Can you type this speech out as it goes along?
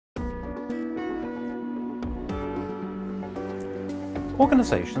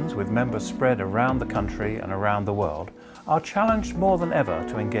Organisations with members spread around the country and around the world are challenged more than ever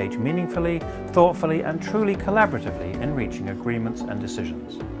to engage meaningfully, thoughtfully and truly collaboratively in reaching agreements and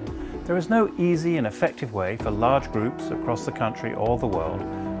decisions. There is no easy and effective way for large groups across the country or the world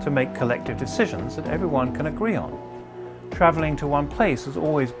to make collective decisions that everyone can agree on. Travelling to one place has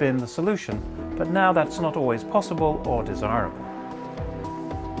always been the solution, but now that's not always possible or desirable.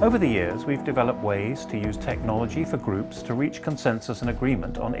 Over the years, we've developed ways to use technology for groups to reach consensus and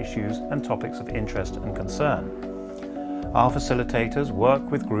agreement on issues and topics of interest and concern. Our facilitators work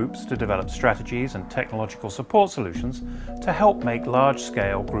with groups to develop strategies and technological support solutions to help make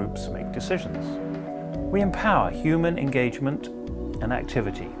large-scale groups make decisions. We empower human engagement and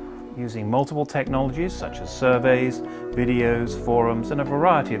activity using multiple technologies such as surveys, videos, forums, and a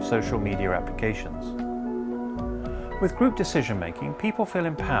variety of social media applications. With group decision-making, people feel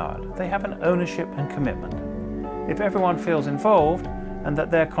empowered. They have an ownership and commitment. If everyone feels involved and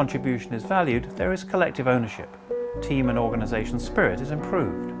that their contribution is valued, there is collective ownership. Team and organisation spirit is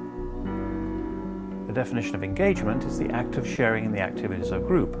improved. The definition of engagement is the act of sharing in the activities of a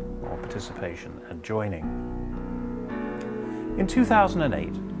group, or participation and joining. In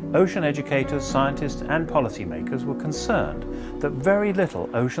 2008, ocean educators, scientists and policymakers were concerned that very little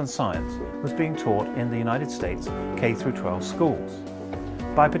ocean science was being taught in the United States K-12 schools.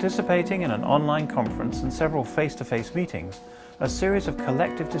 By participating in an online conference and several face-to-face meetings, a series of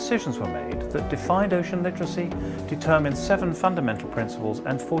collective decisions were made that defined ocean literacy, determined 7 fundamental principles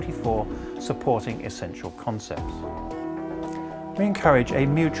and 44 supporting essential concepts. We encourage a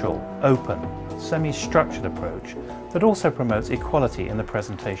mutual, open, semi-structured approach that also promotes equality in the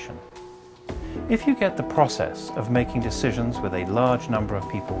presentation. If you get the process of making decisions with a large number of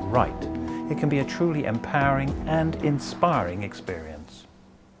people right, it can be a truly empowering and inspiring experience.